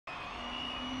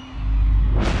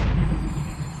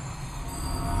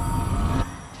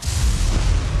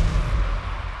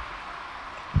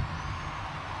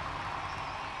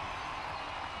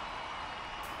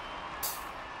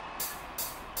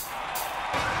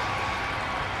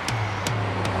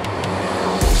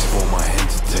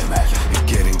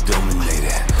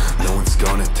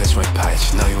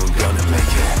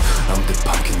I'm the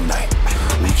pumpkin knight.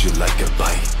 Would you like a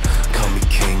bite? Call me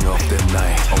king of the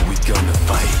night. Are we gonna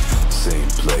fight? Same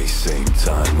place, same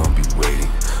time, I'll be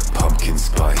waiting. Pumpkin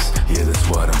spice, yeah, that's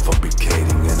what I'm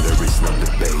fabricating. And there is no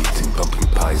debating. Pumpkin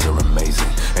pies are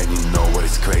amazing. And you know what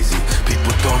is crazy?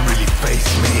 People don't really face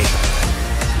me.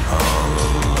 All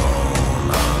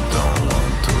alone, I don't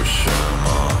want to share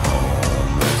my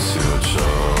home. It's your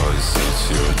choice, it's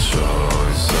your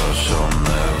choice. I shall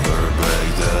never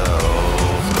break the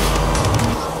oath, no.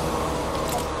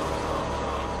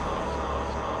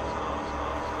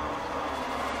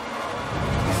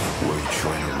 Where you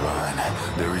trying to run?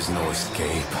 There is no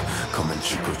escape. Come and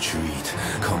trick or treat.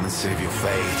 Come and save your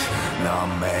fate. Now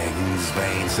I'm making these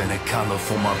veins and a candle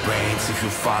for my brains. If you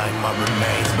find my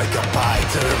remains, make a bite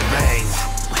to the veins.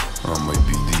 I might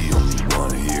be the only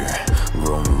one here,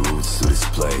 growing roots to this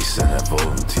place, and I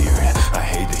volunteer. I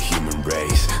hate the human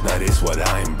race, that is what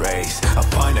I embrace. I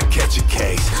find I catch a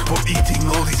case for eating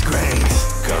all these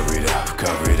grains. Cover it up,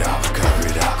 cover it up, cover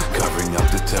it up. Covering up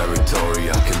the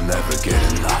territory, I can never get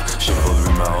enough.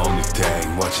 Chivalry my only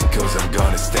thing, watch it cause I'm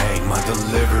gonna stain. My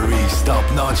delivery stop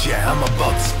notch, yeah, I'm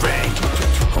about to spring.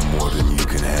 I'm more than you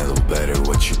can handle, better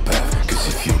watch your path. Cause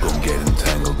if you gon' get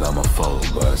entangled, I'ma fall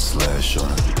by a slash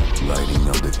on it. Lighting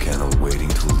up the candle, waiting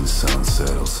till the sun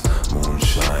settles.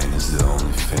 Moonshine is the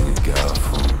only thing I got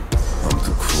from. I'm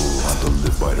too cool, I don't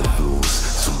live by the rules.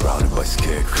 Surrounded by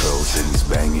scarecrows and these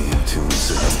banging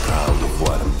tunes. And I'm proud of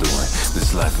what I'm doing.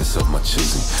 This life is of my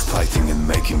choosing. Fighting and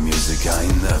making music, I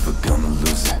ain't never gonna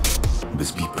lose it.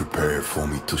 Best be prepared for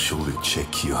me to shoulder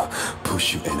check you.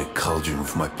 Push you in a cauldron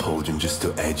with my pauldron just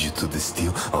to add you to the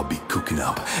steel. I'll be cooking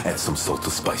up, add some salt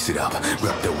to spice it up.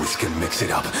 Grab the whiskey and mix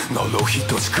it up. No low-heat,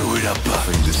 don't screw it up. I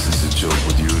think this is a joke,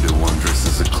 but you're the one dressed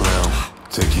as a clown.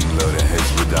 Taking lot of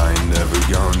heads, but I ain't never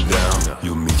gone down.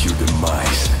 You'll meet your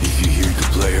demise if you're here to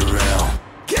play around.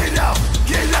 Get out,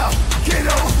 get out, get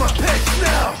off my page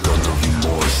now. Got no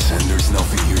remorse, and there's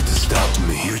nothing here to stop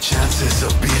me. Your chances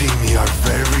of beating me are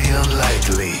very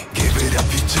unlikely. Give it up,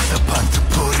 you're just a punk, to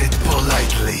put it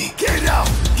politely. Get out,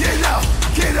 get out,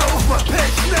 get off my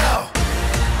page now.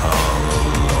 All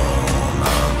alone,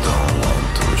 I don't want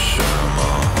to share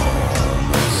my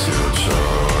home. It's your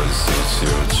choice, it's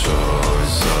your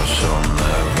choice. I shall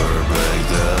never break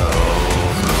the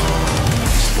oath, no.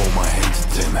 Just my hands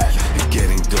are timid, you're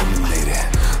getting dominated.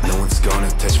 No one's gonna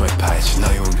touch my patch,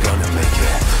 now you ain't gonna make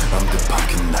it. I'm the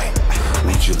pumpkin knight,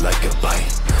 would you like a bite?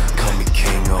 Call me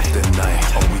king of the night,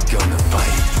 are we gonna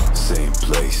fight? Same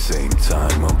place, same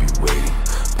time, I'll be waiting.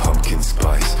 Pumpkin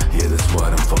spice, yeah, that's what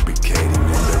I'm fabricating.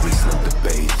 And there is no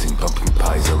debating, pumpkin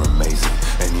pies are